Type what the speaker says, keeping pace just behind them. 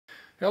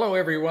Hello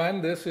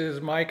everyone, this is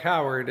Mike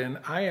Howard and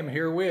I am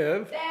here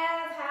with Bev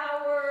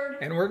Howard.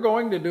 And we're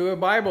going to do a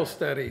Bible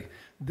study.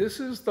 This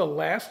is the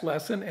last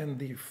lesson in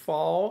the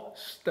fall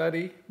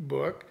study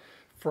book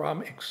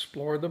from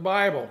Explore the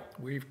Bible.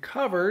 We've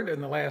covered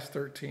in the last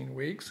 13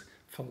 weeks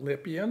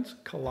Philippians,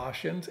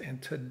 Colossians, and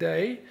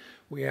today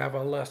we have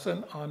a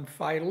lesson on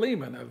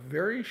Philemon, a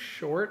very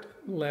short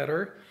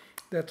letter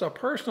that's a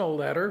personal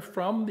letter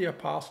from the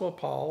Apostle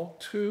Paul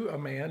to a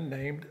man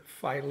named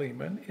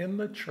Philemon in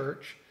the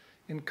church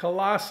in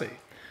Colossae.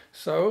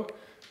 So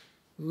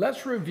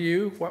let's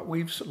review what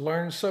we've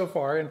learned so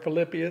far in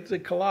Philippians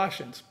and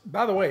Colossians.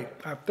 By the way,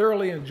 I've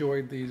thoroughly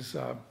enjoyed these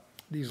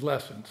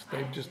lessons.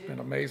 They've just been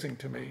amazing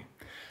to me.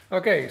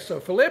 Okay, so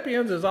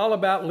Philippians is all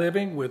about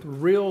living with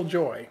real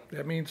joy.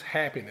 That means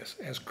happiness.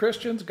 As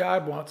Christians,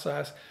 God wants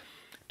us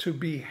to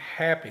be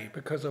happy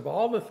because of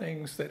all the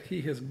things that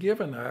He has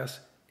given us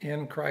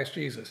in Christ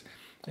Jesus.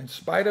 In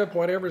spite of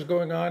whatever's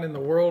going on in the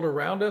world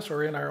around us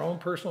or in our own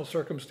personal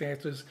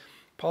circumstances,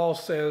 Paul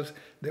says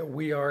that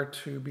we are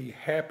to be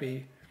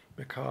happy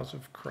because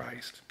of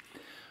Christ.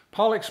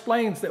 Paul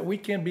explains that we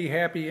can be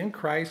happy in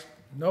Christ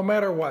no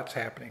matter what's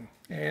happening.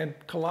 And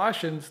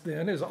Colossians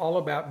then is all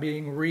about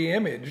being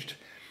re-imaged,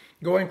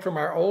 going from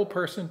our old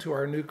person to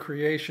our new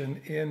creation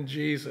in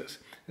Jesus.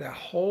 That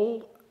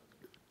whole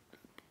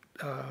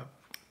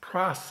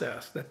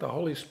process that the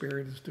Holy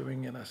Spirit is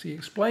doing in us. He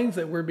explains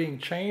that we're being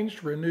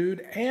changed,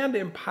 renewed, and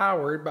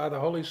empowered by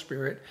the Holy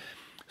Spirit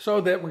so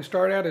that we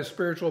start out as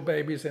spiritual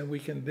babies and we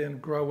can then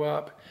grow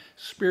up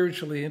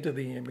spiritually into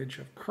the image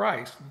of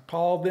Christ.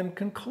 Paul then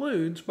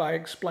concludes by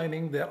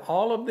explaining that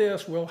all of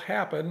this will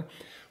happen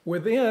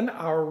within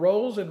our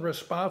roles and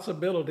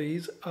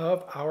responsibilities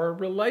of our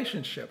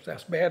relationships.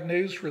 That's bad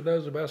news for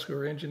those of us who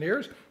are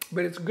engineers,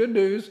 but it's good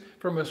news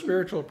from a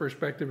spiritual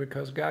perspective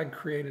because God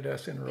created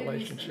us in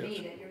relationships.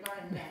 Good news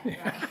for me that you're learning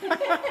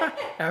that, right?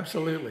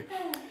 Absolutely.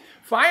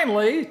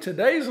 Finally,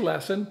 today's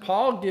lesson,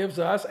 Paul gives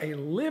us a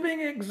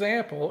living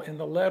example in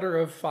the letter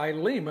of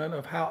Philemon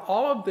of how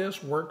all of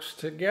this works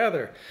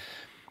together.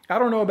 I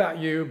don't know about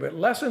you, but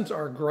lessons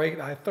are great.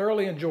 I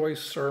thoroughly enjoy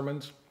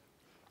sermons,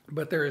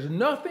 but there is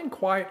nothing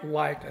quite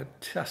like a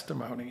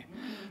testimony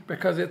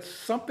because it's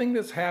something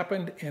that's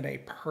happened in a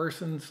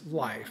person's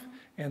life.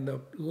 And the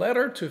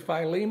letter to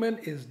Philemon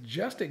is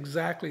just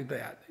exactly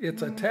that.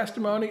 It's a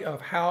testimony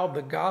of how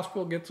the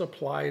gospel gets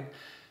applied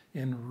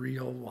in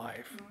real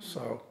life.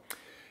 So,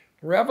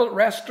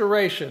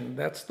 Restoration,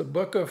 that's the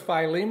book of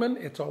Philemon.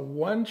 It's a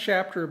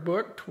one-chapter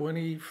book,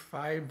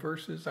 25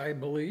 verses, I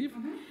believe.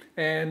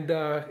 And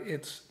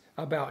it's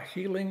about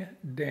healing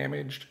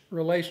damaged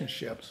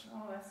relationships.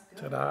 Oh, that's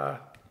good. Ta-da.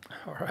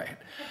 All right.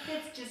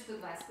 It's just the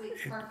last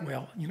week's perfect.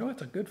 Well, you know,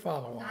 it's a good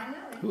follow-on. I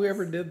know it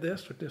Whoever is. did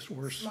this, but this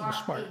were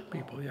smart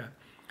people, yeah.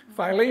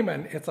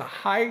 Philemon, it's a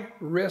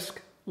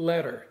high-risk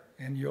letter,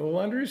 and you'll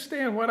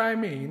understand what I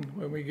mean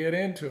when we get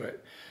into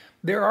it.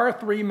 There are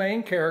three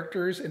main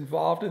characters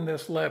involved in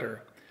this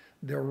letter.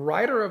 The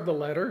writer of the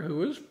letter,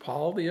 who is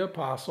Paul the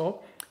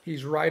Apostle,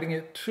 he's writing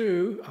it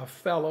to a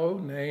fellow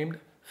named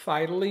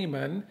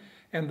Philemon,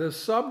 and the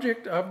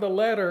subject of the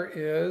letter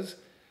is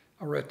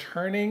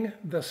returning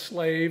the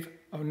slave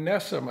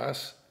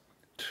Onesimus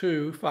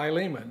to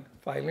Philemon.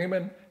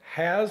 Philemon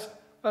has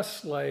a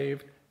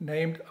slave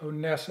named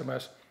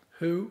Onesimus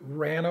who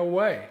ran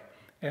away,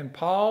 and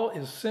Paul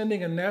is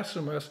sending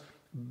Onesimus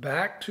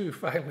back to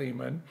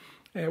Philemon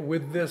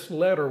with this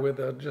letter,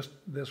 with just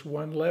this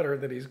one letter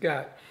that he's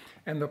got.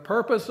 And the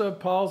purpose of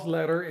Paul's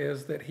letter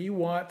is that he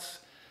wants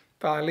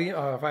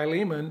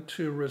Philemon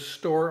to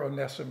restore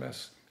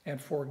Onesimus and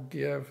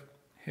forgive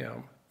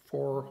him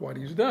for what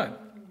he's done.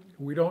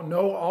 We don't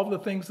know all the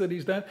things that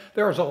he's done.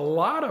 There's a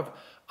lot of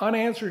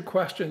unanswered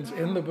questions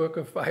in the book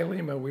of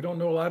Philemon. We don't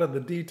know a lot of the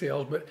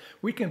details, but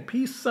we can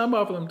piece some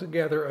of them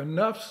together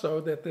enough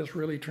so that this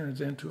really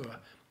turns into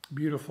a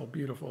beautiful,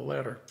 beautiful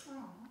letter.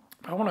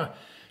 I want to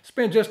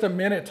spend just a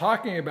minute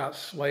talking about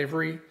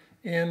slavery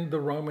in the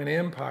Roman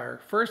Empire.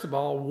 First of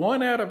all,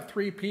 1 out of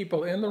 3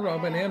 people in the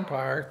Roman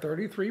Empire,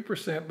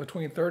 33%,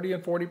 between 30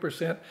 and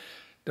 40%,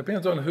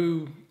 depends on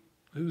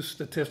whose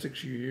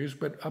statistics you use,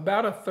 but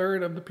about a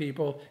third of the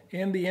people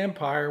in the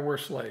empire were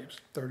slaves,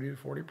 30 to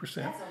 40%.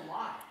 That's a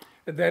lot.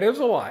 That is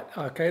a lot,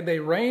 okay? They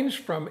range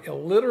from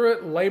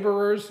illiterate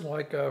laborers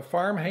like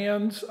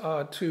farmhands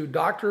to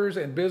doctors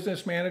and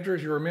business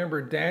managers. You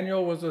remember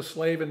Daniel was a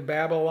slave in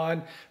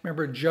Babylon.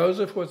 Remember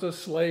Joseph was a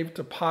slave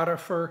to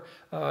Potiphar.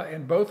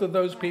 And both of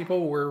those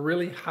people were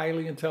really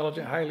highly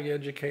intelligent, highly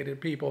educated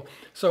people.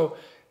 So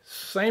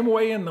same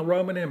way in the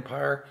Roman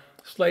Empire,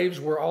 slaves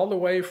were all the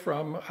way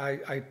from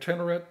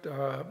itinerant,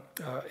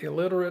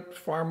 illiterate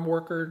farm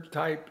worker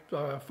type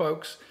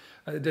folks.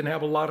 They didn't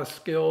have a lot of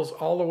skills,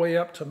 all the way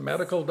up to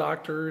medical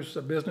doctors,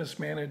 business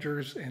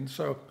managers, and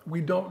so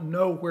we don't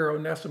know where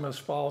Onesimus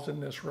falls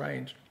in this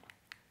range.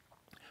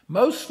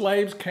 Most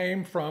slaves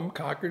came from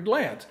conquered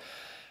lands.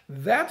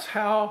 That's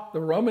how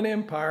the Roman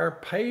Empire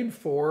paid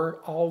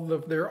for all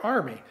of their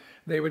army.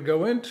 They would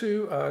go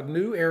into a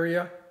new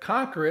area,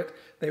 conquer it,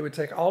 they would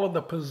take all of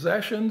the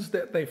possessions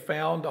that they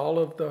found, all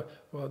of the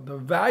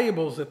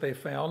valuables that they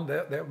found,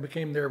 that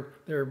became their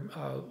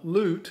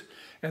loot,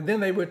 and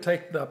then they would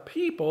take the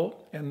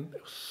people and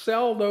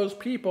sell those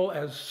people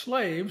as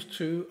slaves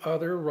to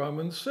other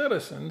Roman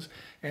citizens,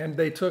 and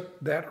they took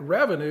that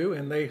revenue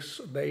and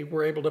they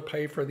were able to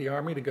pay for the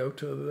army to go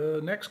to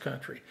the next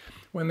country.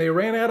 When they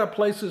ran out of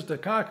places to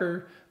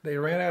conquer, they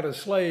ran out of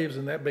slaves,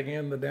 and that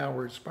began the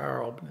downward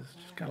spiral. It's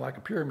just kind of like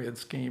a pyramid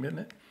scheme, isn't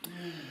it?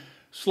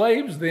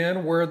 Slaves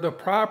then were the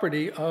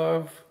property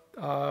of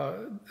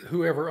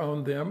whoever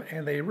owned them,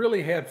 and they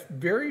really had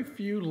very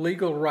few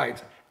legal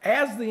rights.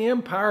 As the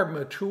empire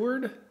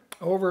matured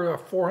over a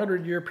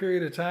 400-year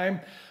period of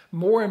time,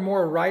 more and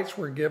more rights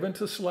were given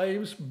to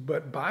slaves,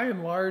 but by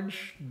and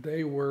large,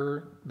 they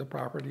were the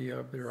property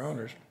of their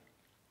owners.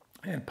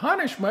 And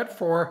punishment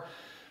for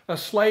a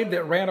slave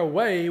that ran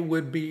away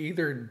would be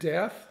either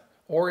death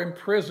or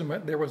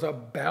imprisonment. There was a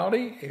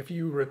bounty. If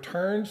you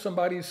returned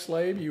somebody's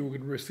slave, you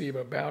would receive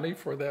a bounty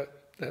for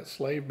that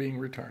slave being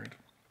returned.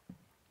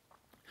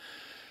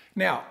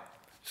 Now,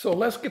 so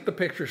let's get the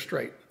picture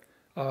straight.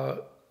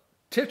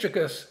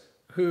 Tychicus,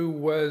 who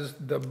was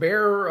the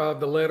bearer of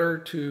the letter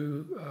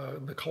to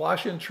the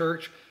Colossian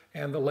church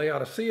and the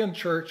Laodicean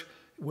church,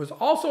 was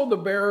also the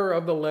bearer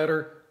of the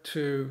letter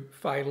to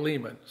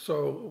Philemon.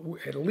 So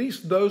at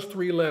least those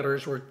three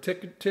letters where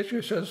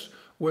Tychicus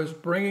was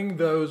bringing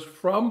those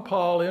from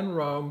Paul in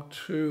Rome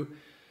to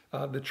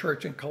the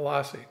church in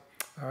Colossae.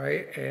 All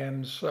right,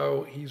 and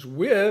so he's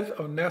with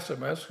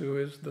Onesimus, who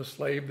is the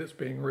slave that's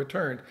being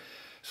returned.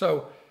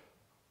 So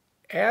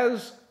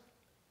as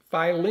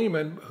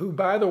Philemon, who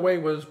by the way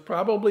was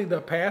probably the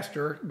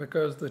pastor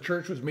because the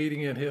church was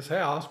meeting in his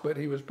house, but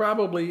he was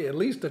probably at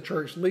least a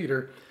church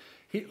leader.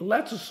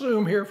 Let's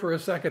assume here for a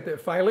second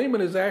that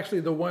Philemon is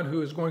actually the one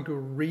who is going to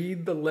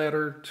read the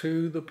letter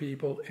to the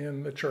people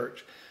in the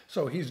church.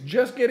 So he's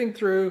just getting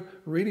through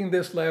reading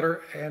this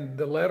letter, and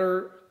the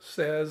letter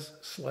says,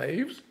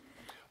 "Slaves,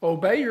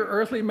 obey your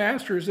earthly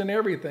masters in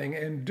everything,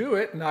 and do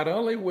it not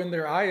only when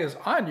their eye is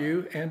on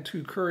you and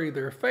to curry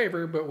their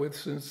favor, but with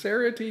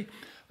sincerity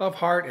of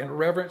heart and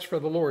reverence for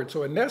the Lord."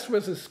 So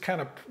Onesimus is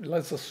kind of,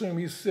 let's assume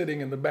he's sitting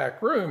in the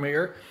back room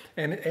here,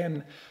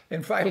 and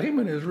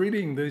Philemon is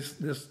reading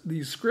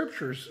these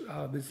scriptures,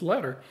 this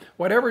letter.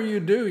 "Whatever you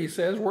do," he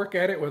says, "work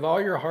at it with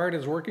all your heart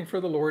as working for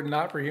the Lord,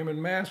 not for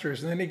human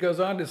masters." And then he goes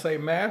on to say,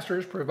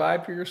 "Masters,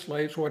 provide for your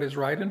slaves what is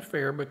right and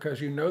fair,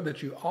 because you know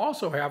that you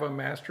also have a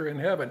master in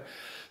heaven."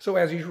 So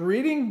as he's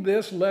reading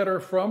this letter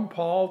from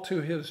Paul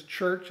to his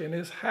church in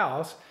his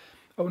house,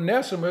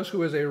 Onesimus,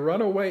 who is his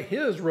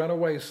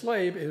runaway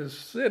slave, is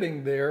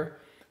sitting there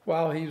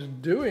while he's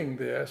doing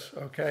this,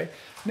 okay?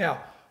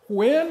 Now,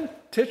 when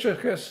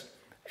Tychicus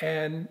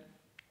and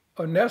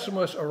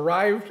Onesimus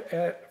arrived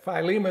at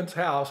Philemon's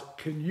house,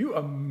 can you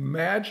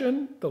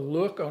imagine the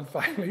look on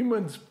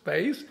Philemon's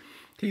face?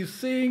 He's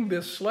seeing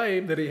this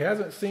slave that he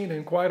hasn't seen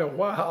in quite a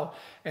while,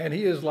 and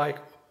he is like,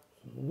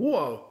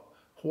 "Whoa,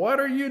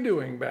 what are you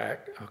doing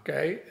back?"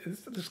 Okay,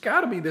 there's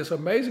got to be this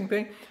amazing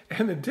thing.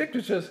 And then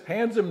Tychicus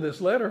hands him this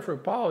letter from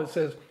Paul. It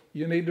says,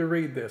 "You need to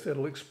read this.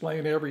 It'll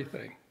explain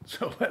everything."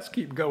 So let's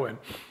keep going.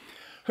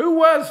 Who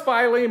was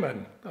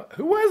Philemon?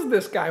 Who was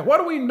this guy? What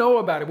do we know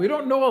about him? We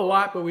don't know a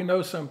lot, but we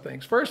know some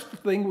things. First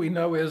thing we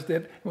know is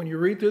that when you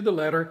read through the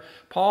letter,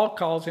 Paul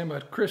calls him a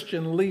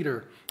Christian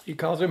leader. He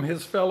calls him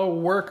his fellow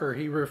worker.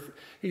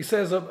 He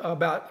says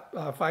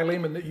about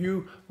Philemon that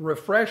you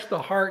refresh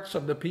the hearts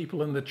of the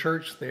people in the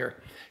church there.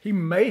 He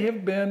may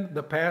have been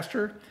the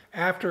pastor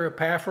after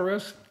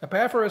Epaphras.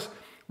 Epaphras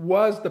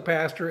was the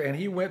pastor, and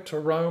he went to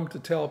Rome to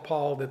tell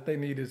Paul that they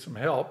needed some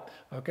help.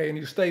 Okay, and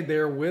he stayed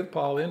there with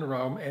Paul in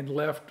Rome and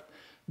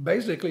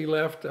basically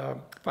left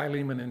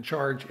Philemon in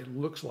charge, it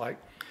looks like.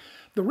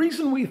 The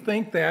reason we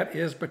think that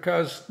is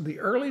because the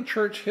early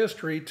church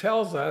history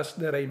tells us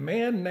that a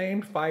man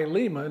named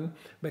Philemon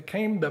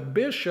became the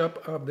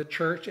bishop of the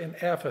church in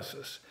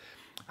Ephesus.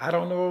 I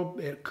don't know,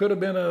 it could have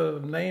been a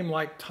name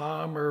like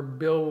Tom or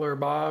Bill or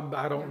Bob.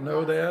 I don't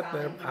know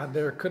that.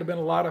 There could have been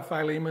a lot of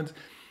Philemons,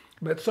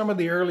 but some of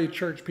the early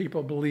church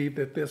people believed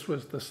that this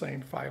was the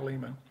same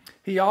Philemon.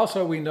 He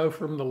also, we know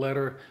from the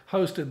letter,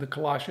 hosted the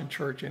Colossian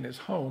church in his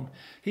home.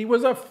 He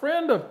was a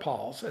friend of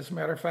Paul's. As a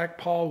matter of fact,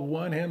 Paul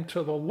won him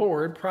to the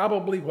Lord,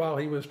 probably while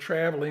he was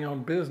traveling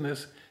on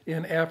business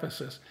in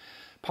Ephesus.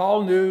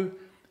 Paul knew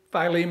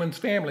Philemon's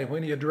family.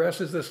 When he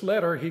addresses this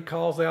letter, he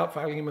calls out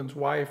Philemon's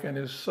wife and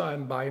his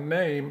son by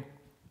name.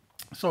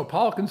 So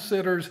Paul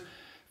considers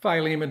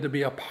Philemon to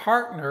be a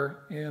partner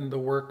in the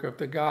work of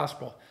the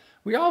gospel.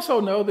 We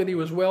also know that he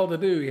was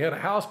well-to-do. He had a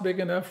house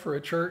big enough for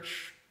a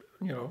church,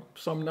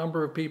 some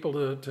number of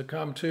people to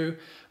come to.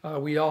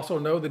 We also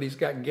know that he's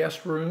got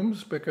guest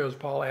rooms because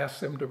Paul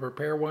asks him to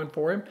prepare one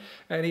for him.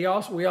 And we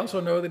also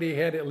know that he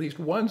had at least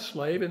one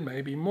slave and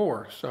maybe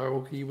more.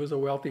 So he was a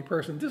wealthy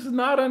person. This is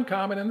not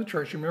uncommon in the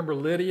church. Remember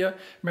Lydia,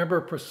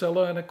 remember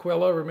Priscilla and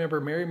Aquila, remember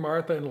Mary,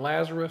 Martha, and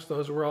Lazarus.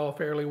 Those were all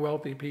fairly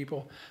wealthy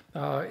people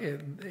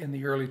in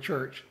the early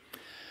church.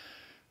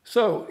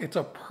 So it's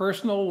a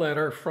personal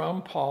letter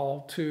from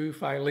Paul to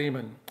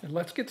Philemon. And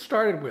let's get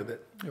started with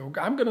it.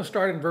 I'm going to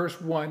start in verse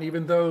 1,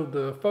 even though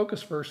the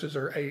focus verses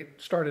are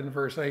started in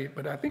verse 8,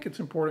 but I think it's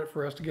important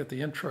for us to get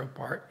the intro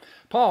part.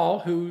 Paul,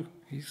 who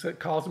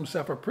calls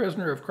himself a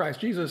prisoner of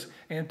Christ Jesus,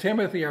 and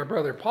Timothy, our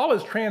brother. Paul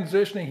is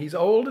transitioning. He's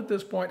old at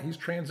this point. He's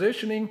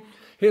transitioning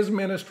his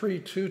ministry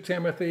to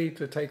Timothy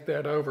to take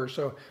that over.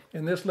 So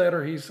in this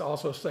letter, he's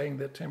also saying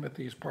that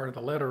Timothy is part of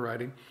the letter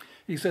writing.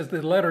 He says,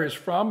 the letter is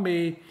from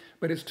me,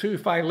 but it's to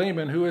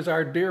Philemon, who is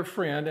our dear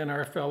friend and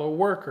our fellow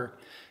worker.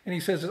 And he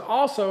says,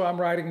 also, I'm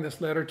writing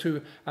this letter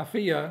to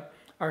Apphia,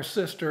 our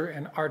sister,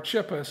 and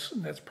Archippus,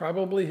 that's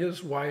probably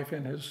his wife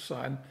and his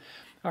son,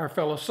 our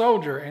fellow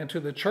soldier, and to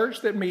the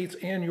church that meets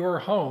in your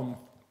home,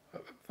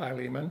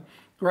 Philemon.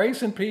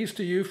 Grace and peace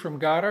to you from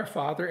God our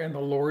Father and the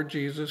Lord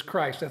Jesus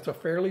Christ. That's a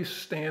fairly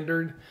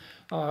standard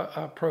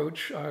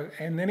approach.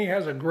 And then he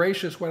has a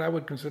gracious, what I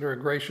would consider a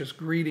gracious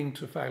greeting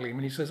to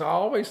Philemon. He says, I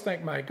always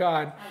thank my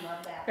God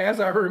as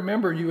I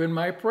remember you in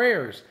my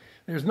prayers.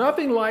 There's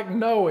nothing like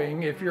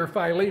knowing, if you're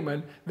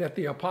Philemon, that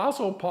the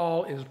Apostle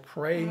Paul is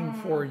praying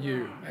for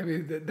you. I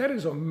mean, that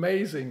is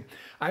amazing.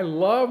 I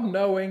love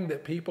knowing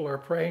that people are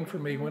praying for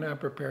me when I'm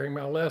preparing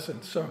my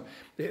lessons. So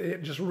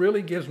it just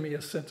really gives me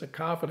a sense of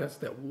confidence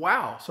that,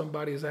 wow,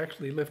 somebody is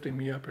actually lifting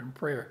me up in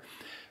prayer.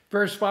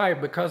 Verse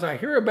 5, because I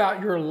hear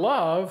about your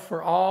love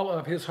for all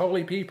of his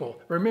holy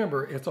people.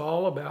 Remember, it's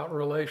all about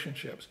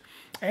relationships.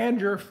 And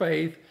your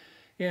faith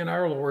in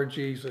our Lord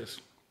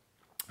Jesus.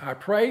 I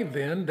pray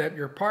then that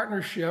your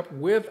partnership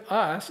with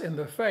us in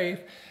the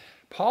faith,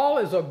 Paul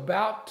is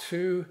about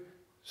to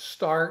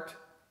start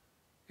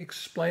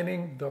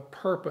explaining the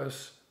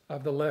purpose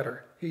of the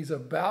letter. He's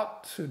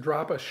about to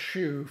drop a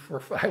shoe for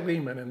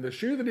Philemon. And the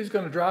shoe that he's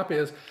going to drop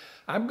is,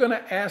 I'm going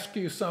to ask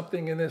you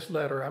something in this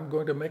letter. I'm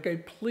going to make a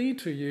plea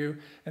to you.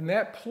 And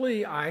that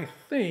plea, I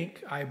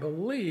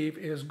believe,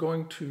 is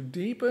going to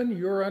deepen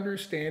your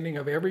understanding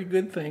of every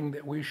good thing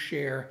that we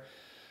share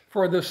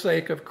for the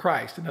sake of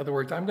Christ. In other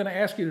words, I'm going to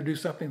ask you to do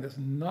something that's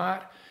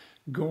not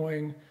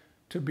going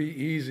to be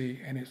easy,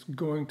 and it's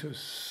going to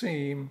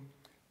seem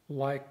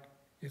like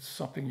it's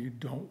something you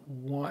don't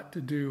want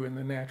to do in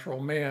the natural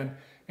man.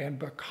 And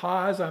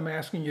because I'm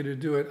asking you to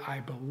do it,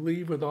 I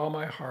believe with all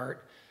my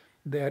heart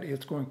that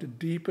it's going to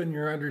deepen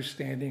your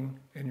understanding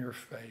and your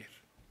faith.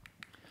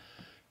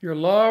 Your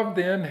love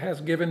then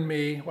has given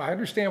me, well, I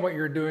understand what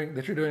you're doing,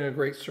 that you're doing a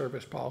great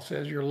service, Paul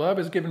says. Your love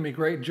has given me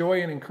great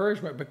joy and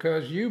encouragement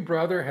because you,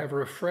 brother, have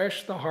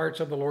refreshed the hearts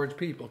of the Lord's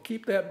people.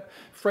 Keep that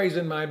phrase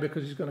in mind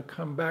because he's going to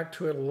come back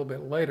to it a little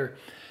bit later.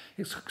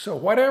 So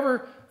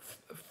whatever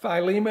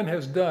Philemon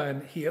has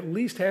done, he at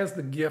least has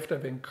the gift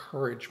of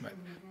encouragement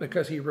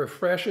because he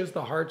refreshes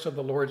the hearts of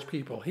the Lord's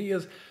people. He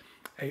is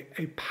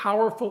a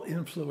powerful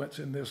influence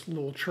in this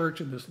little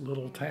church, in this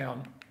little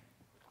town.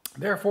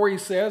 Therefore, he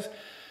says,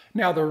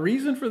 now, the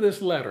reason for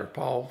this letter,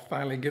 Paul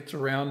finally gets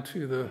around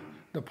to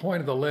the point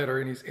of the letter,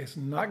 and it's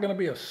not going to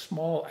be a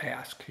small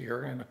ask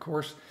here. And of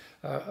course,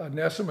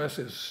 Onesimus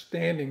is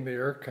standing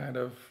there kind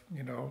of,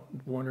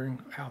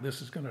 wondering how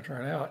this is going to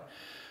turn out.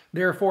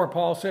 Therefore,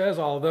 Paul says,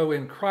 although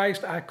in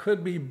Christ I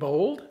could be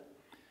bold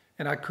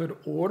and I could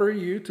order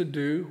you to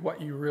do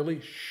what you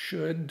really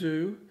should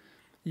do,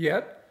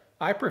 yet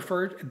I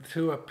prefer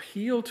to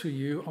appeal to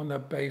you on the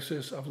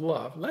basis of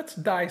love. Let's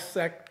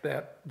dissect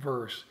that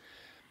verse.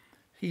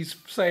 He's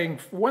saying,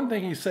 one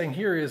thing he's saying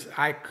here is,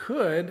 I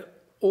could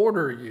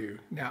order you.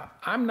 Now,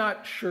 I'm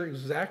not sure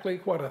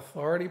exactly what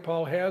authority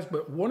Paul has,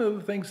 but one of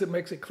the things that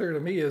makes it clear to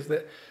me is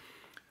that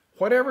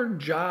whatever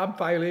job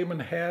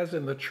Philemon has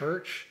in the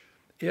church,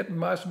 it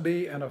must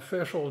be an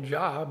official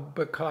job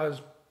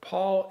because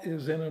Paul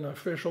is in an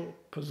official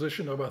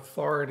position of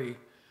authority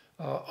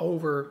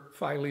over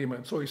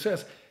Philemon. So he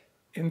says,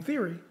 in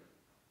theory,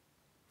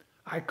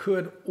 I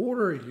could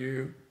order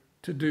you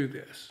to do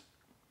this.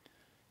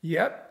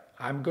 Yet,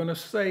 I'm going to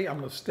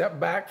step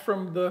back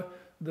from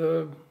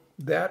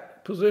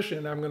that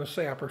position. I'm going to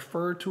say I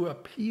prefer to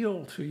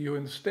appeal to you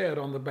instead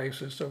on the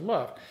basis of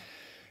love.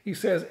 He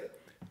says,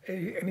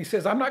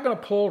 I'm not going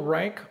to pull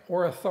rank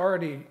or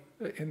authority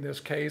in this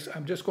case.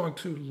 I'm just going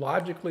to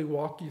logically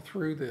walk you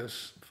through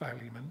this,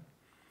 Philemon.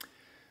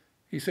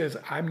 He says,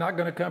 I'm not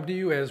going to come to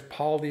you as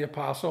Paul the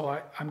Apostle.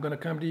 I'm going to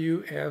come to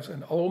you as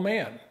an old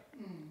man.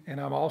 And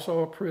I'm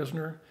also a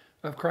prisoner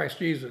of Christ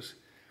Jesus.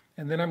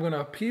 And then I'm going to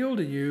appeal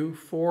to you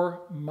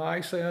for my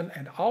sin.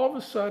 And all of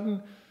a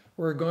sudden,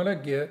 we're going to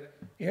get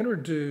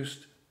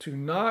introduced to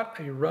not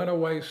a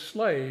runaway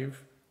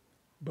slave,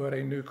 but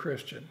a new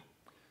Christian.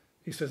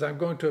 He says, I'm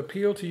going to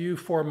appeal to you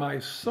for my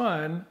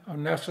son,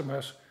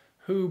 Onesimus,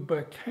 who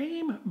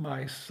became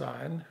my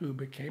son, who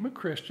became a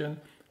Christian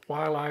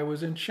while I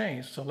was in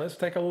chains. So let's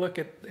take a look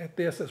at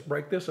this. Let's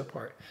break this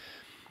apart.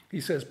 He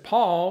says,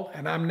 Paul,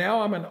 and I'm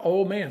an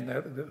old man.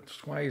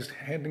 That's why he's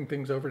handing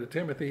things over to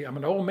Timothy. I'm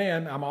an old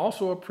man. I'm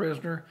also a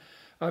prisoner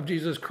of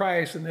Jesus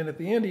Christ. And then at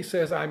the end, he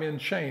says, I'm in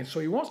chains. So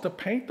he wants to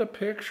paint the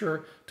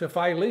picture to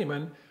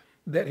Philemon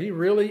that he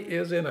really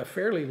is in a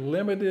fairly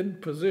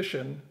limited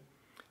position.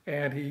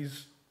 And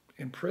he's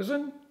in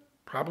prison,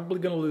 probably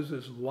going to lose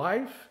his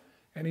life,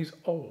 and he's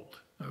old.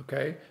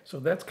 Okay, so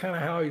that's kind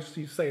of how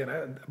he's saying,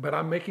 but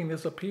I'm making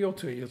this appeal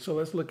to you. So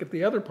let's look at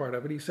the other part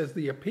of it. He says,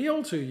 the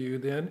appeal to you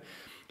then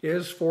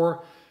is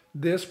for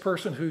this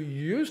person who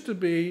used to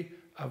be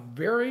a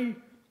very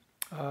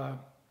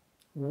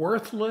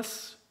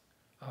worthless,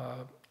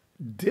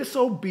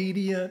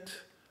 disobedient,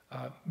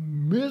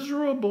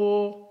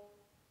 miserable,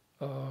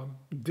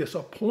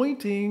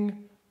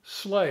 disappointing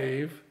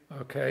slave.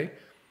 Okay,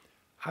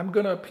 I'm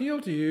going to appeal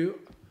to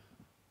you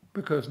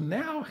because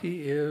now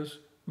he is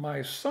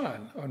my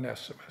son,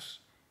 Onesimus,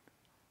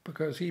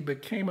 because he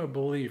became a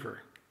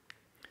believer.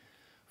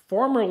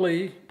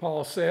 Formerly,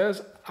 Paul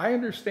says, I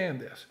understand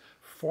this.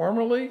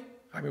 Formerly,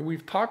 I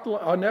mean,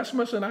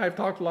 Onesimus and I have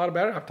talked a lot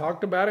about it. I've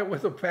talked about it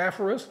with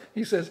Epaphras.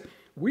 He says,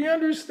 we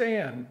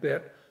understand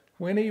that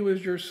when he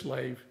was your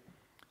slave,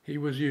 he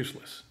was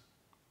useless.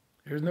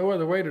 There's no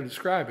other way to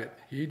describe it.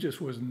 He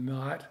just was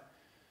not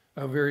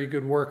a very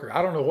good worker.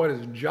 I don't know what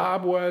his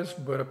job was,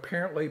 but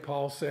apparently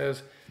Paul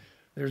says,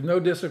 there's no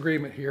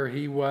disagreement here.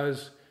 He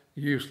was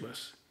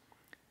useless.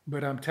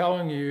 But I'm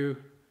telling you,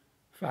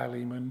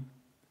 Philemon,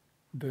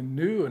 the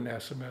new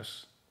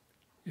Onesimus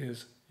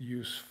is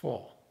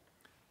useful,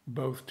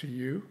 both to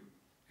you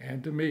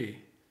and to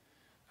me.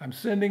 I'm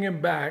sending him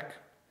back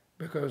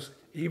because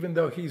even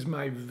though he's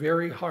my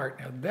very heart,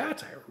 now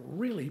that's a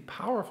really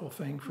powerful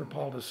thing for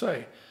Paul to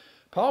say.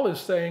 Paul is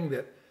saying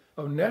that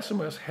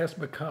Onesimus has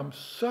become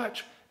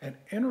such an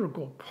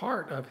integral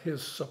part of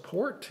his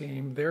support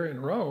team there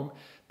in Rome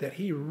that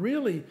he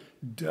really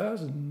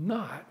does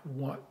not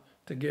want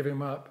to give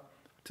him up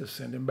to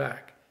send him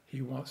back.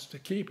 He wants to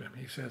keep him.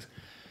 He says,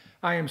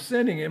 I am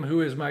sending him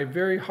who is my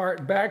very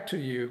heart back to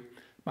you.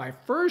 My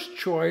first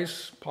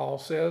choice, Paul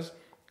says,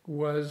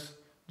 was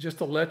just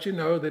to let you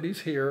know that he's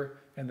here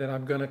and that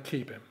I'm going to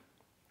keep him.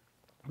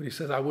 But he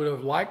says, I would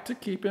have liked to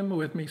keep him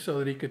with me so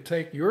that he could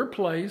take your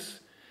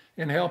place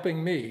in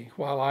helping me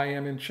while I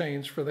am in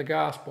chains for the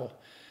gospel.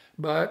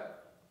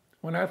 But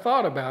when I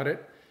thought about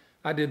it,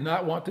 I did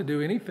not want to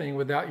do anything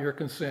without your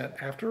consent.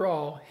 After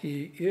all,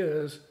 he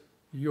is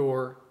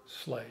your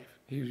slave.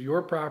 He's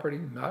your property,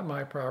 not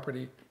my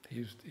property.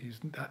 He's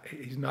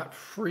not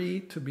free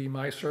to be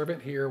my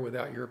servant here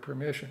without your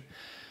permission.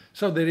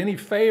 So that any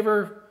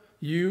favor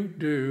you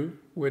do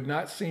would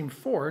not seem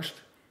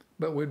forced,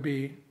 but would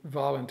be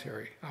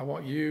voluntary. I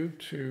want you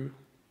to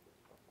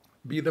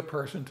be the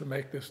person to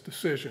make this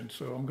decision.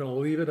 So I'm going to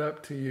leave it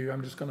up to you.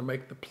 I'm just going to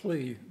make the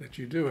plea that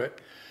you do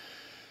it.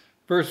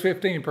 Verse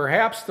 15,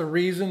 perhaps the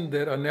reason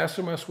that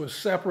Onesimus was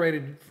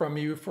separated from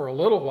you for a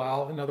little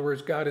while, in other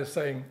words, Paul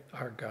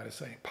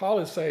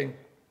is saying,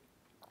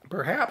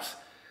 perhaps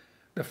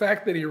the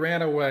fact that he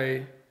ran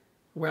away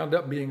wound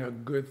up being a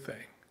good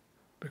thing.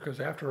 Because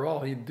after all,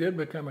 he did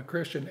become a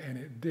Christian and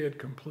it did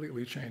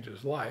completely change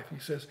his life. He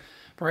says,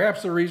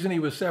 perhaps the reason he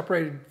was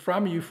separated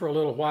from you for a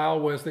little while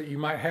was that you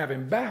might have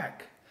him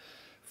back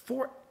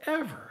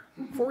forever,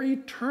 for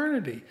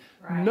eternity.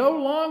 Right. No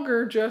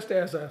longer just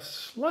as a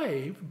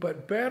slave,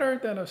 but better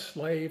than a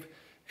slave,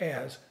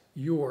 as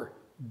your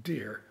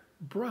dear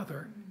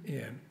brother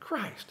in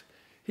Christ.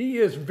 He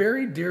is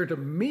very dear to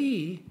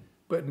me,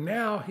 but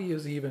now he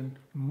is even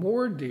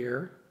more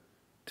dear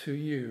to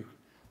you,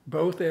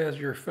 both as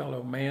your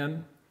fellow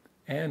man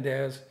and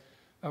as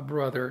a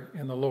brother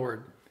in the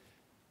Lord.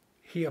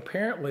 He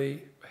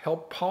apparently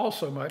helped Paul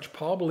so much.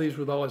 Paul believes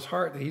with all his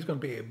heart that he's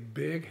going to be a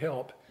big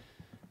help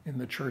in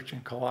the church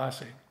in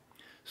Colossae.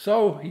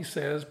 So, he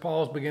says,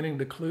 Paul's beginning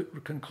to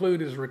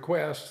conclude his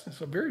request.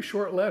 It's a very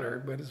short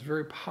letter, but it's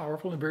very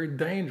powerful and very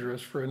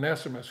dangerous for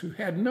Onesimus, who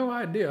had no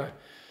idea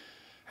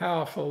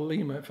how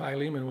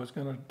Philemon was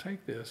going to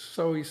take this.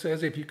 So he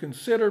says, if you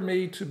consider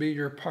me to be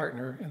your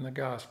partner in the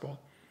gospel,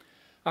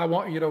 I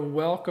want you to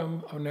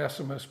welcome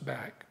Onesimus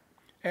back,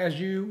 as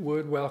you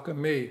would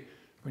welcome me.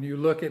 When you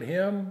look at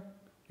him,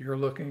 you're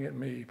looking at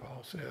me,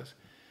 Paul says.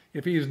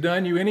 If he's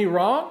done you any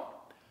wrong,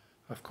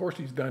 of course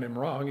he's done him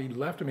wrong. He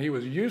left him. He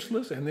was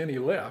useless, and then he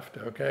left,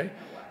 okay?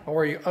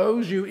 Or he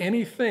owes you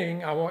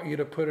anything, I want you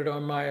to put it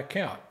on my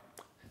account.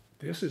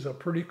 This is a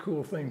pretty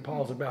cool thing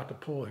Paul's about to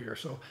pull here,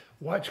 so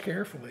watch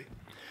carefully.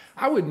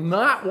 I would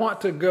not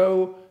want to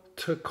go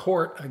to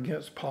court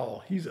against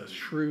Paul. He's a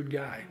shrewd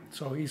guy.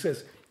 So he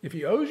says, if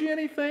he owes you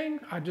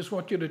anything, I just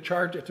want you to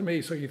charge it to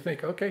me. So you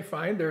think, okay,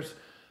 fine, there's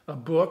a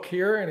book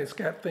here, and it's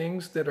got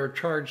things that are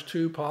charged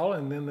to Paul,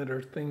 and then there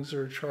are things that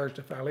are charged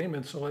to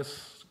Philemon. So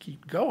let's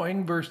keep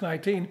going. Verse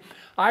 19,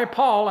 I,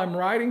 Paul, I'm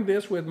writing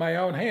this with my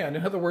own hand.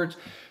 In other words,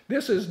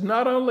 this is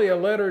not only a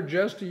letter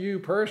just to you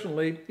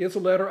personally, it's a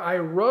letter I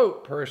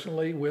wrote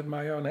personally with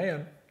my own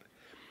hand.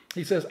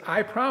 He says,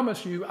 I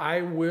promise you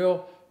I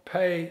will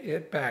pay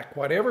it back.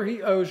 Whatever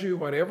he owes you,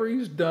 whatever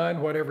he's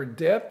done, whatever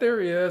debt there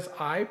is,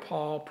 I,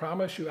 Paul,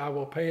 promise you I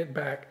will pay it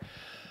back.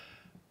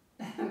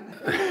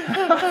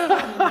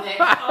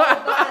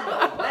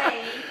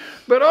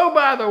 But oh,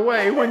 by the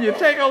way, when you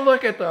take a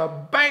look at the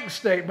bank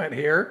statement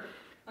here,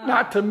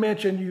 not to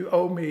mention you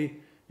owe me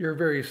your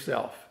very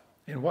self.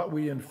 And what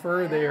we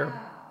infer there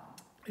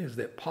is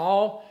that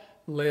Paul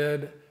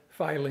led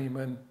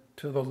Philemon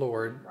to the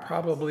Lord, Right.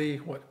 probably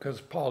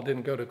because Paul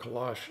didn't go to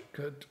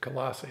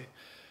Colossae,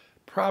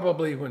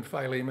 probably when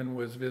Philemon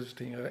was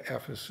visiting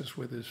Ephesus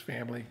with his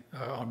family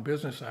on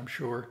business, I'm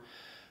sure.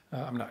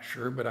 I'm not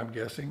sure, but I'm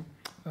guessing.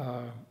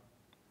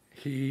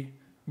 He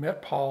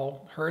met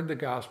Paul, heard the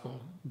gospel,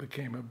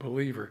 became a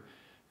believer.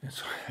 And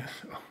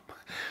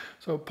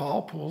so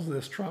Paul pulls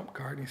this trump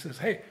card and he says,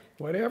 hey,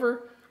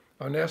 whatever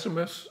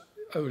Onesimus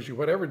owes you,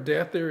 whatever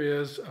debt there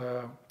is,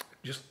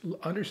 just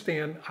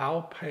understand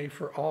I'll pay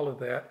for all of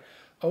that.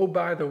 Oh,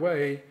 by the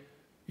way,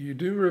 you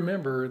do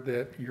remember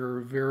that your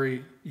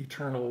very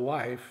eternal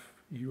life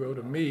you owe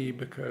to me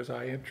because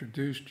I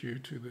introduced you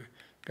to the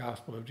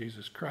gospel of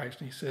Jesus Christ.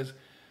 And he says,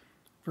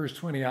 verse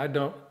 20, I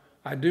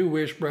do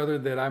wish, brother,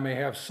 that I may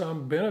have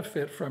some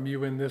benefit from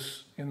you in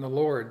the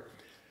Lord.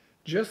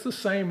 Just the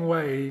same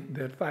way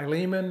that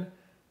Philemon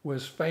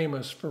was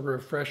famous for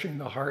refreshing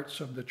the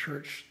hearts of the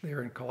church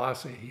there in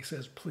Colossae, he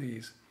says,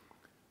 please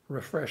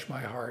refresh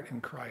my heart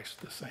in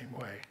Christ the same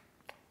way.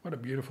 What a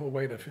beautiful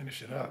way to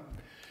finish it up.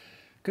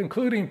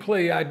 Concluding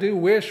plea, I do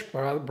wish,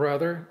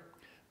 brother,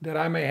 that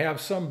I may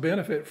have some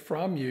benefit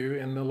from you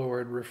in the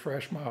Lord.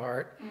 Refresh my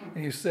heart.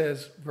 And he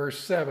says, verse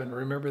 7,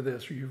 remember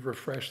this, you've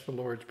refreshed the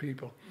Lord's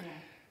people. Yeah.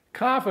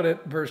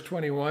 Confident, verse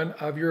 21,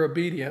 of your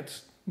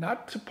obedience,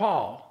 not to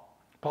Paul.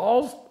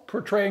 Paul's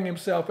portraying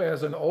himself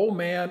as an old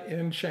man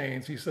in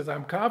chains. He says,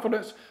 I'm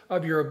confident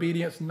of your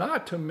obedience,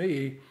 not to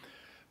me,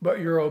 but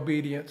your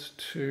obedience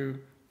to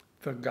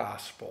the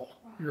gospel,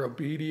 your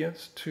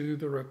obedience to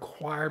the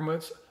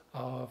requirements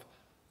of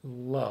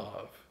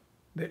love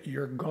that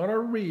you're going to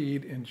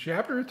read in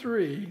chapter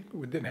 3.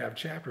 We didn't have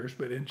chapters,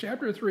 but in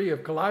chapter 3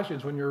 of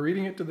Colossians, when you're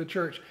reading it to the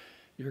church,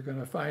 you're going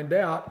to find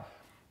out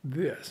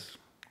this.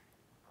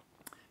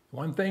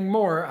 One thing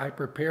more, I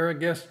prepare a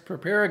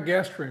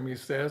guest room, he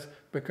says,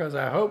 because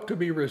I hope to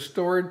be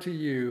restored to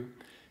you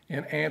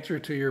in answer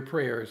to your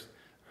prayers.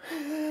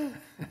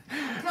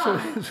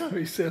 So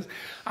he says,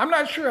 I'm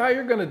not sure how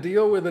you're going to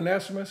deal with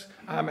Onesimus.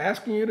 I'm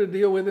asking you to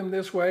deal with him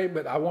this way,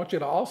 but I want you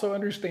to also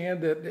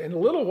understand that in a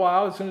little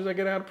while, as soon as I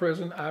get out of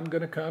prison, I'm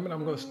going to come and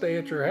I'm going to stay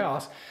at your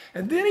house.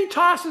 And then he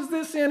tosses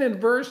this in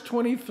verse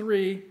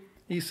 23.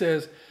 He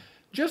says,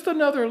 just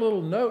another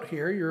little note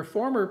here. Your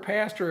former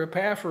pastor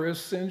Epaphras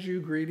sends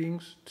you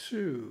greetings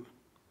too.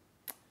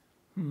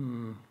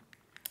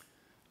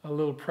 A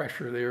little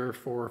pressure there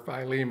for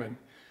Philemon.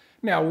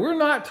 Now, we're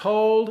not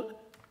told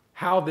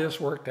how this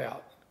worked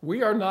out.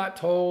 We are not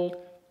told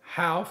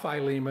how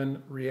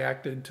Philemon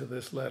reacted to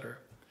this letter.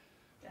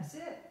 That's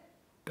it.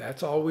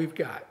 That's all we've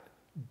got.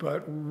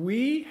 But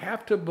we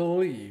have to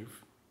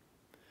believe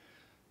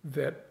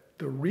that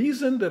the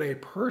reason that a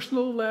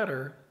personal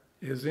letter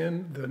is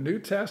in the New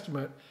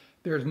Testament,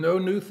 there's no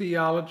new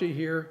theology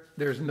here.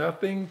 There's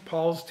nothing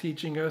Paul's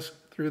teaching us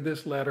through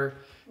this letter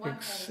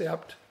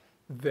except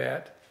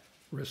that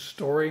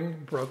restoring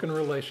broken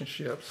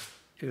relationships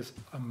is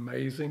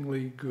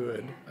amazingly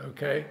good,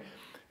 okay?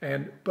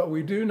 But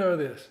we do know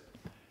this.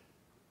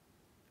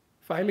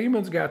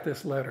 Philemon's got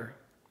this letter,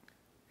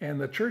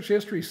 and the church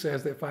history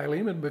says that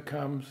Philemon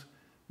becomes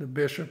the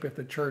bishop at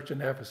the church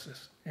in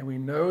Ephesus. And we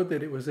know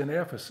that it was in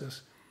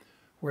Ephesus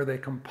where they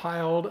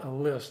compiled a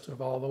list of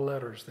all the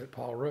letters that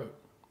Paul wrote.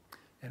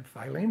 And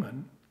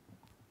Philemon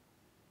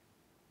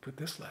put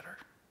this letter.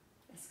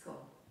 It's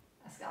cool.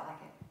 I like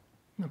it.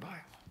 In the Bible.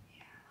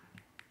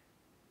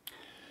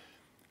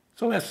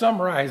 So let's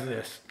summarize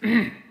this.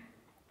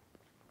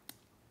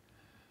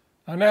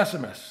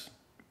 Onesimus,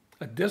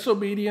 a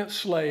disobedient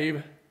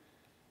slave,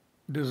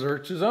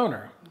 deserts his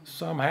owner.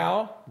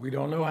 Somehow, we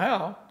don't know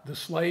how, the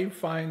slave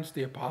finds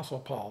the Apostle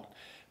Paul.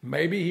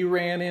 Maybe he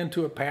ran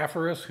into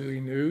Epaphras, who he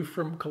knew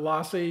from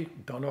Colossae.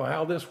 Don't know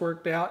how this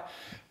worked out,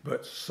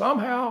 but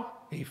somehow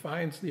he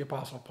finds the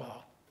Apostle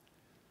Paul.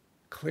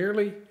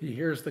 Clearly, he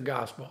hears the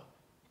gospel.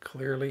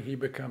 Clearly, he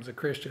becomes a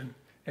Christian.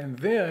 And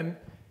then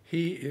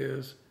he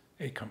is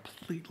a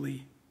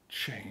completely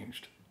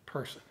changed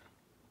person.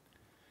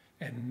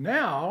 And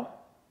now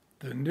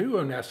the new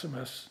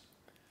Onesimus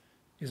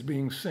is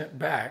being sent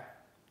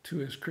back to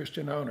his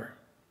Christian owner.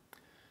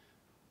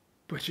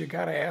 But you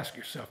got to ask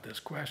yourself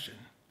this question.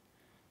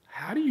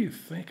 How do you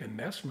think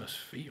Onesimus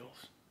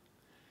feels?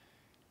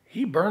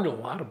 He burned a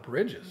lot of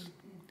bridges.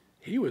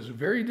 He was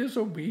very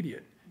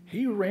disobedient.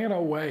 He ran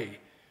away.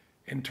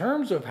 In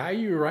terms of how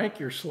you rank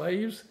your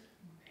slaves,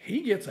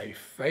 he gets a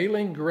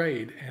failing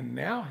grade, and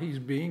now he's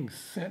being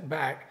sent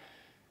back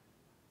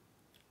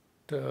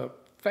to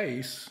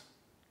face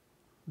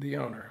the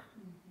owner.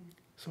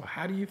 So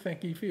how do you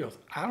think he feels?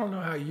 I don't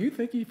know how you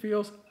think he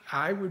feels.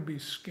 I would be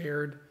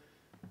scared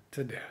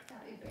to death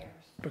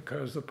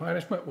because the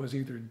punishment was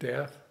either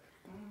death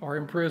or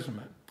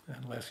imprisonment,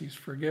 unless he's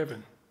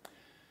forgiven.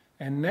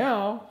 And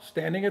now,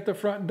 standing at the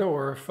front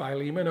door,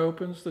 Philemon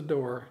opens the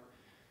door,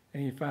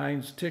 and he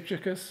finds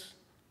Tychicus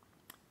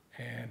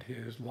and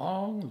his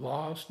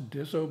long-lost,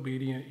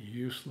 disobedient,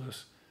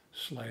 useless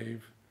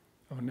slave,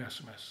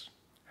 Onesimus.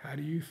 How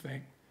do you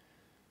think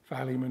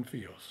Philemon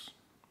feels?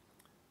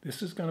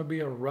 This is going to be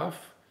a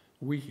rough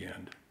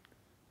weekend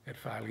at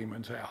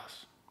Philemon's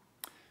house.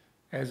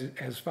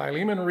 As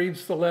Philemon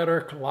reads the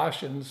letter,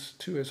 Colossians,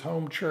 to his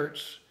home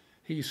church,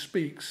 he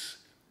speaks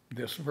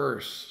this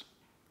verse.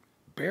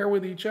 Bear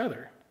with each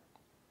other.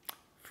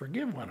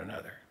 Forgive one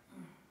another.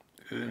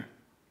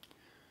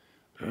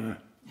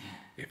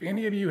 If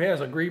any of you has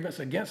a grievance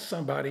against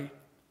somebody,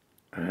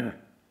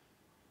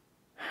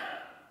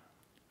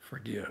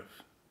 forgive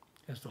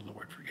as the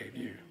Lord forgave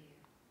you.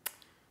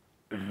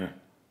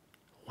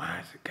 Why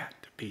has it got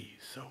to be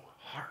so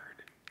hard?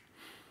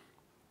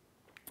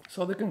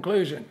 So the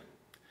conclusion.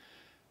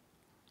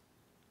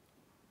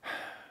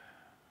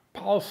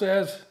 Paul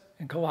says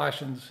in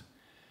Colossians,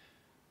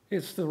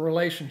 it's the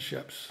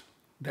relationships.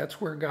 That's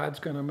where God's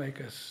going to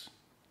make us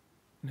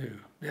new.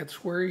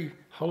 That's where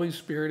Holy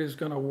Spirit is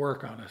going to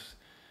work on us.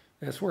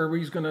 That's where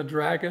he's going to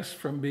drag us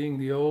from being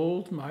the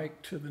old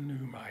Mike to the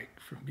new Mike,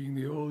 from being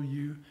the old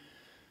you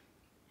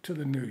to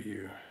the new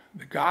you.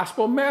 The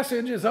gospel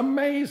message is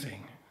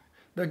amazing.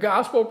 The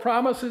gospel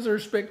promises are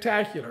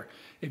spectacular.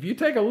 If you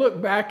take a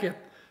look back at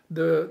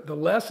the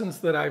lessons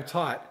that I've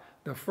taught,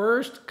 the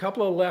first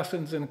couple of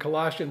lessons in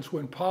Colossians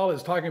when Paul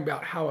is talking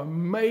about how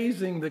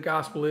amazing the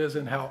gospel is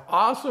and how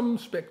awesome,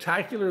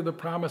 spectacular the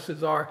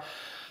promises are,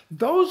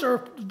 those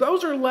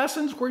are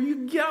lessons where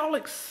you get all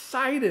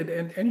excited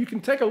and you can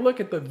take a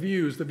look at the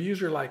views. The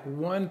views are like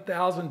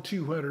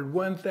 1,200,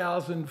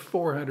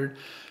 1,400.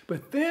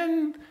 But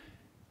then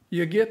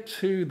you get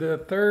to the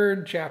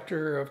third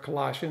chapter of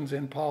Colossians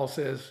and Paul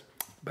says,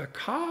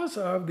 because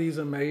of these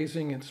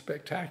amazing and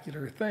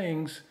spectacular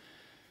things,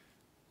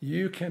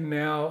 you can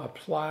now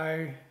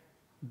apply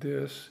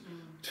this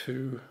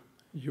to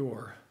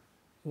your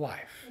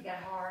life. It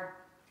got hard.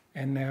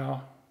 And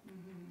now,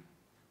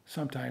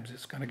 sometimes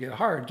it's going to get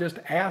hard. Just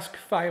ask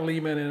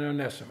Philemon and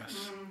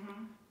Onesimus.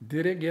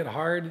 Did it get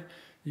hard?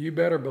 You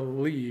better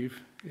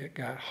believe it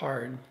got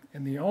hard.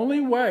 And the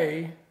only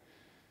way,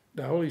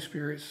 the Holy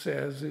Spirit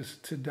says, is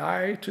to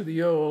die to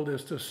the old,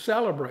 is to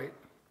celebrate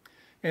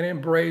and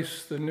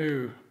embrace the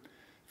new.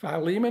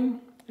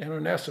 Philemon and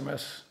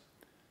Onesimus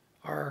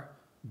are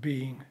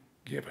being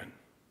given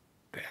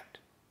that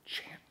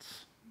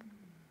chance.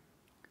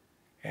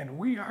 And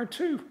we are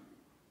too.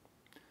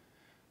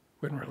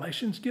 When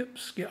relations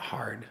get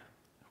hard,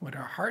 when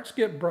our hearts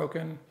get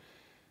broken,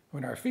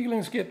 when our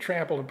feelings get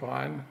trampled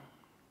upon,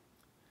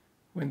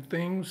 when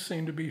things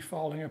seem to be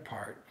falling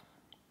apart,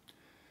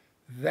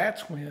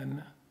 that's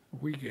when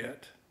we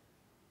get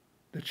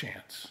the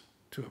chance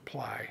to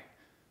apply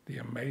the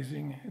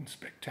amazing and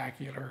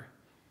spectacular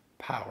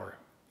power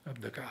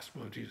of the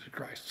gospel of Jesus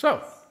Christ.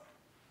 So,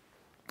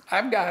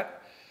 I've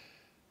got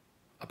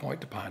a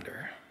point to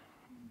ponder.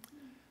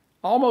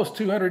 Almost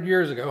 200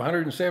 years ago,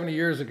 170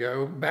 years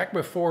ago, back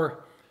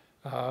before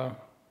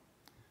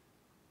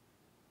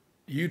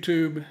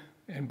YouTube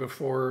and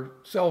before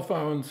cell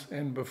phones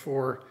and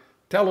before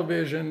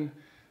television,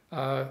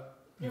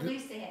 At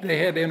least they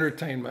had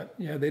entertainment.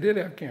 Yeah, they did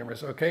have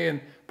cameras, okay?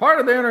 And part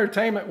of the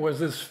entertainment was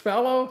this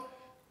fellow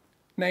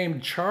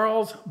named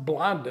Charles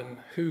Blondin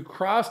who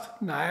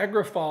crossed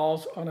Niagara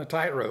Falls on a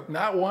tightrope.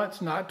 Not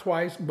once, not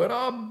twice, but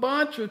a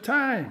bunch of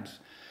times.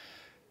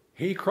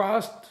 He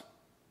crossed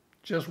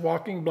just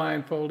walking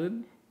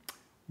blindfolded,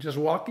 just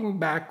walking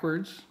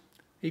backwards.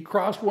 He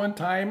crossed one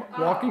time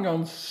walking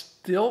on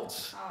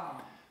stilts.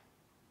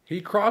 He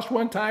crossed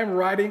one time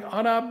riding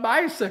on a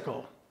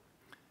bicycle.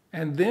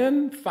 And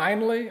then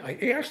finally,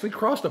 he actually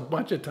crossed a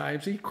bunch of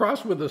times. He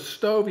crossed with a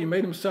stove. He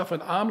made himself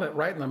an omelet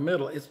right in the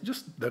middle. It's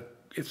just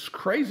it's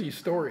crazy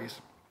stories.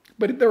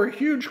 But there were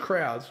huge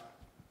crowds.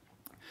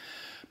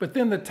 But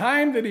then the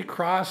time that he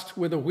crossed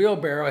with a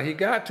wheelbarrow, he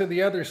got to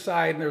the other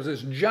side, and there was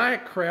this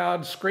giant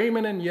crowd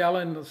screaming and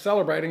yelling,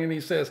 celebrating, and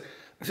he says,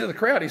 to the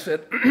crowd, he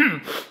said,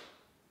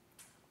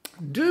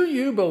 do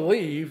you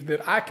believe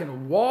that I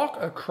can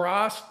walk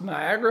across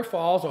Niagara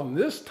Falls on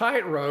this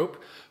tightrope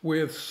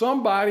with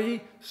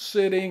somebody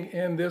sitting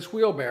in this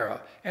wheelbarrow?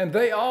 And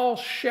they all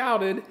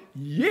shouted,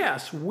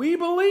 yes, we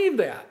believe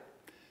that.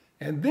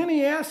 And then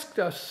he asked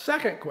a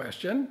second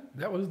question.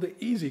 That was the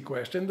easy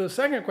question. The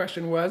second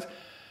question was,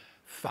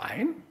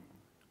 fine,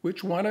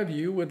 which one of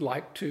you would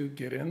like to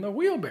get in the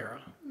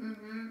wheelbarrow?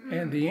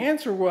 And the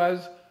answer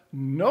was,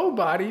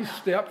 nobody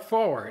stepped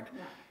forward.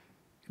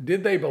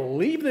 Did they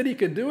believe that he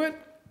could do it?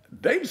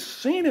 They've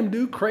seen him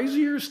do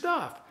crazier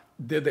stuff.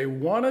 Did they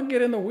want to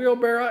get in the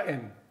wheelbarrow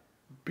and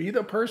be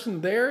the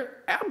person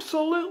there?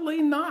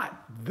 Absolutely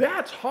not.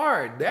 That's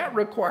hard. That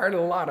required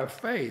a lot of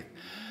faith.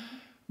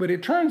 But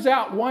it turns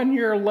out 1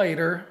 year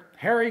later,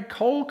 Harry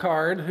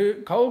Colcord,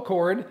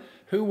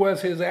 who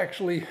was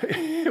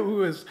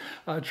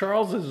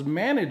Charles's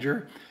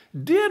manager,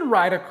 did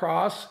ride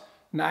across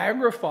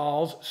Niagara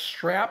Falls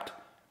strapped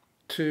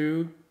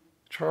to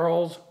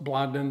Charles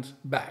Blondin's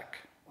back.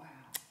 Wow.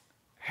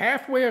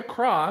 Halfway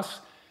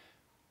across,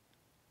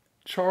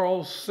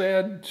 Charles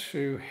said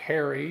to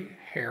Harry,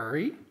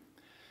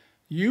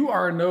 you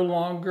are no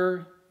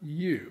longer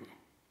you.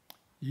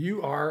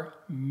 You are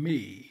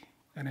me.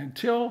 And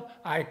until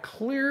I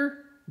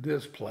clear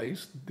this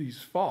place,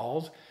 these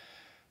falls,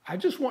 I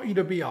just want you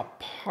to be a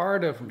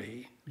part of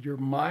me, your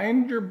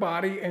mind, your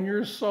body, and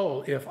your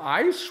soul. If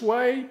I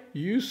sway,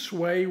 you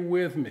sway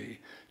with me.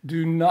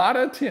 Do not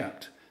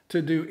attempt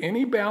to do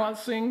any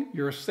balancing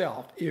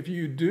yourself. If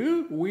you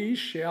do, we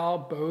shall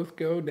both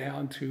go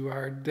down to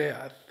our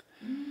death.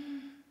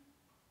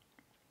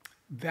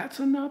 That's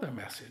another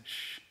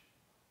message.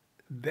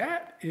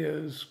 That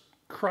is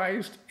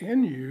Christ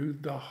in you,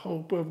 the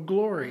hope of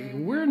glory.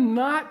 We're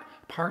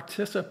not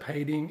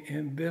participating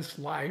in this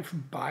life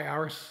by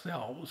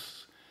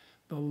ourselves.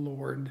 The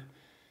Lord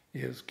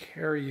is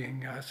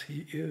carrying us.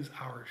 He is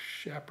our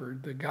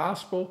shepherd. The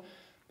gospel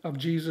of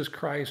Jesus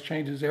Christ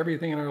changes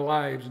everything in our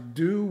lives.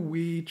 Do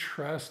we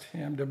trust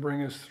him to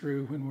bring us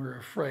through when we're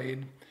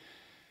afraid?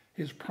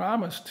 His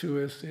promise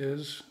to us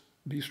is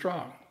be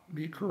strong,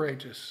 be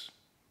courageous,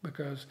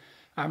 because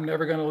I'm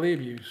never going to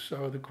leave you.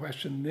 So the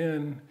question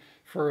then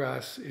for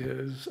us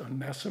is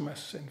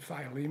Onesimus and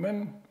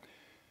Philemon,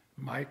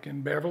 Mike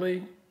and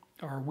Beverly,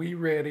 are we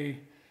ready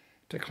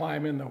to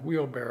climb in the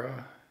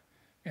wheelbarrow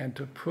and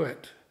to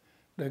put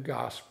the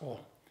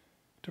gospel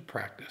to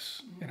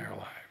practice in our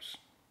lives?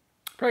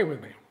 Pray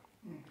with me.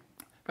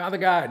 Father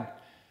God,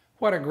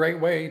 what a great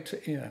way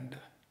to end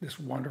this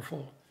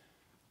wonderful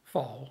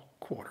fall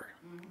quarter.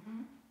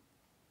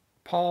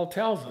 Paul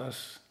tells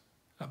us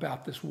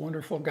about this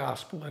wonderful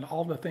gospel and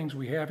all the things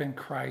we have in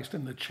Christ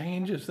and the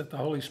changes that the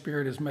Holy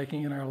Spirit is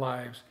making in our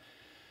lives.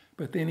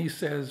 But then he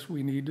says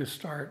we need to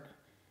start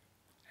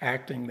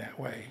acting that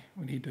way.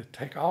 We need to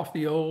take off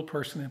the old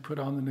person and put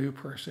on the new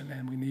person,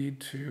 and we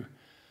need to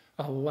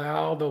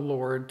allow the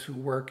Lord to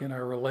work in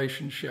our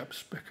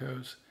relationships,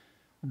 because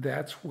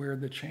that's where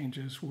the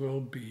changes will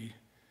be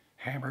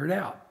hammered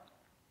out,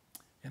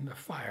 in the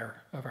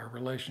fire of our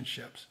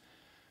relationships.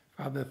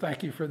 Father,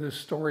 thank you for this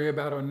story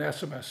about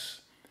Onesimus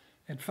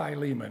and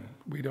Philemon.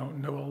 We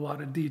don't know a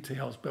lot of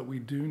details, but we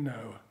do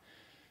know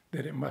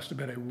that it must have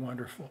been a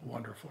wonderful,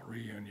 wonderful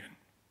reunion.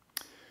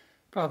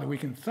 Father, we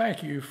can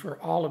thank you for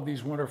all of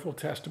these wonderful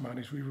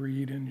testimonies we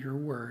read in your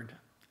word.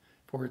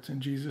 For it's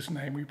in Jesus'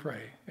 name we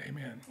pray.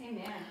 Amen.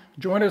 Amen.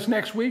 Join us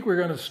next week. We're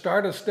going to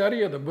start a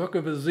study of the book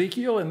of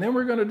Ezekiel, and then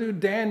we're going to do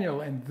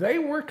Daniel. And they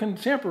were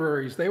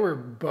contemporaries. They were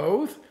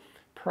both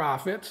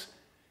prophets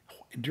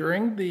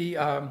during the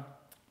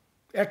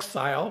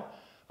exile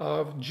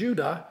of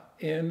Judah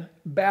in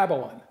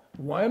Babylon.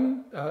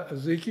 One,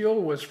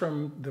 Ezekiel, was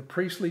from the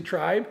priestly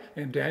tribe,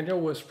 and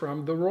Daniel was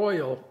from the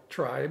royal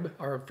tribe,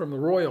 or from the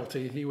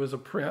royalty. He was a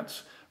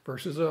prince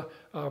versus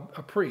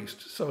a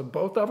priest. So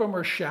both of them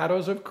are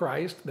shadows of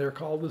Christ. They're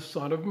called the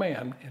Son of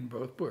Man in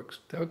both books.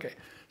 Okay,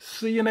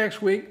 see you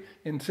next week.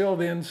 Until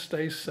then,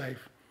 stay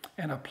safe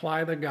and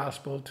apply the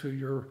gospel to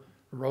your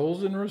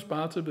roles and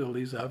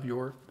responsibilities of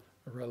your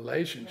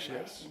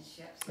relationships.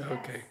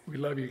 Okay, we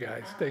love you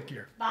guys. Take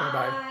care. Bye.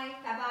 Bye-bye.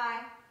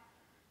 Bye-bye.